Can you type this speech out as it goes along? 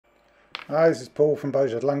Hi, this is Paul from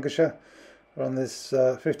Boatshed, Lancashire. We're on this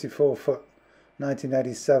 54-foot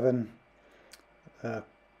 1987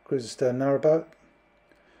 cruiser stern narrowboat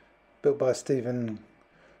built by Stephen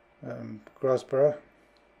Grosborough.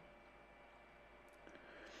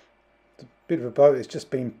 It's a bit of a boat. It's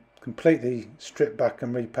just been completely stripped back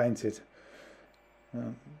and repainted.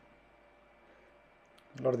 A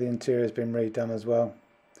lot of the interior has been redone as well.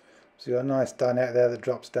 So you've got a nice dinette there that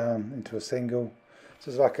drops down into a single. So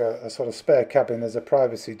it's like a sort of spare cabin. There's a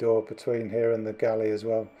privacy door between here and the galley as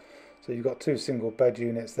well. So you've got two single bed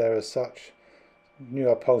units there as such. New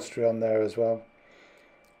upholstery on there as well.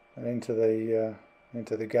 And into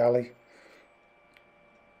the galley.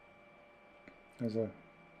 There's a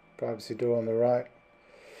privacy door on the right.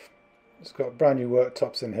 It's got brand new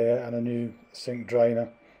worktops in here and a new sink drainer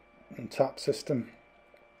and tap system.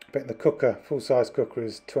 I think the cooker, full-size cooker,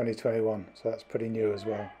 is 2021, so that's pretty new as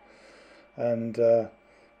well. And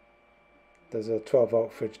there's a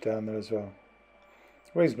 12-volt fridge down there as well.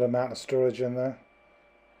 Reasonable amount of storage in there.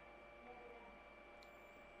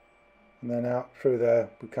 And then out through there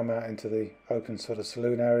we come out into the open sort of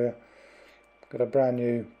saloon area. Got a brand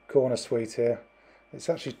new corner suite here. It's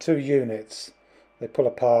actually two units. They pull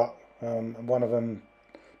apart, and one of them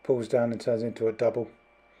pulls down and turns into a double.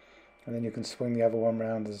 And then you can swing the other one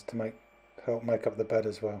round as to help make up the bed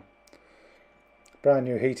as well. Brand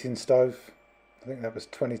new heating stove. I think that was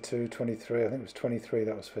 22, 23. I think it was 23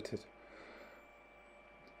 that was fitted.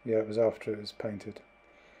 Yeah, it was after it was painted.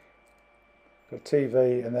 Got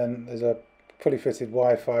TV, and then there's a fully fitted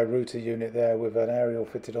Wi-Fi router unit there with an aerial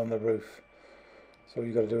fitted on the roof. So all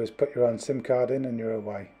you've got to do is put your own SIM card in and you're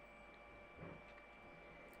away.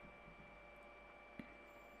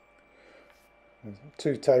 There's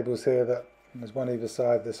two tables here, there's one either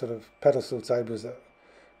side. There's sort of pedestal tables that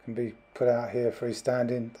can be put out here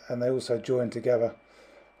freestanding, and they also join together,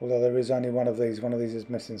 although there is only one of these is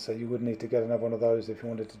missing, so you would need to get another one of those if you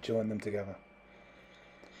wanted to join them together.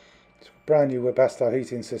 It's a brand new Webasto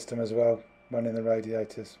heating system as well, running the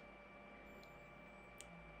radiators.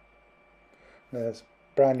 There's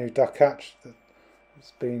a brand new duck hatch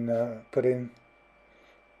that's been put in,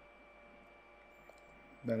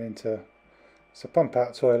 then into it's a pump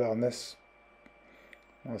out toilet on this.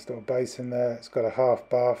 Nice little basin there. It's got a half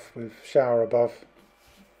bath with shower above,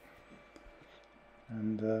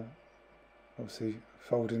 and obviously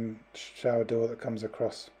folding shower door that comes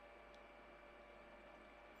across.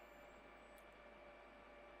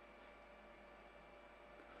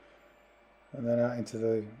 And then out into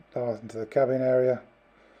the cabin area.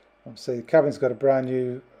 Obviously the cabin's got a brand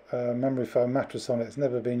new memory foam mattress on it. It's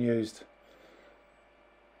never been used.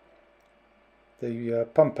 The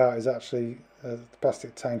pump out is actually the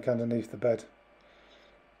plastic tank underneath the bed.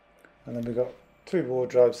 And then we've got two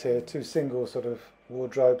wardrobes here, two single sort of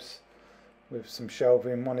wardrobes with some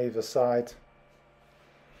shelving, one either side.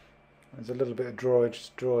 There's a little bit of drawer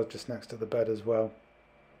just next to the bed as well.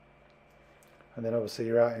 And then obviously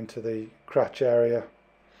you're out into the crotch area.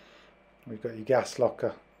 We've got your gas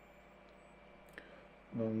locker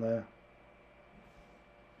on there.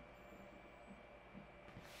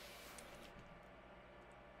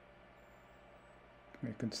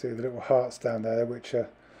 You can see the little hearts down there, which there's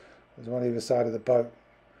one either side of the boat,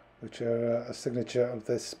 which are a signature of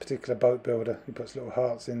this particular boat builder. He puts little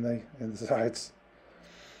hearts in the sides.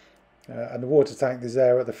 And the water tank is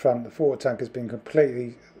there at the front. The water tank has been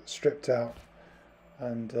completely stripped out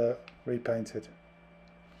and repainted.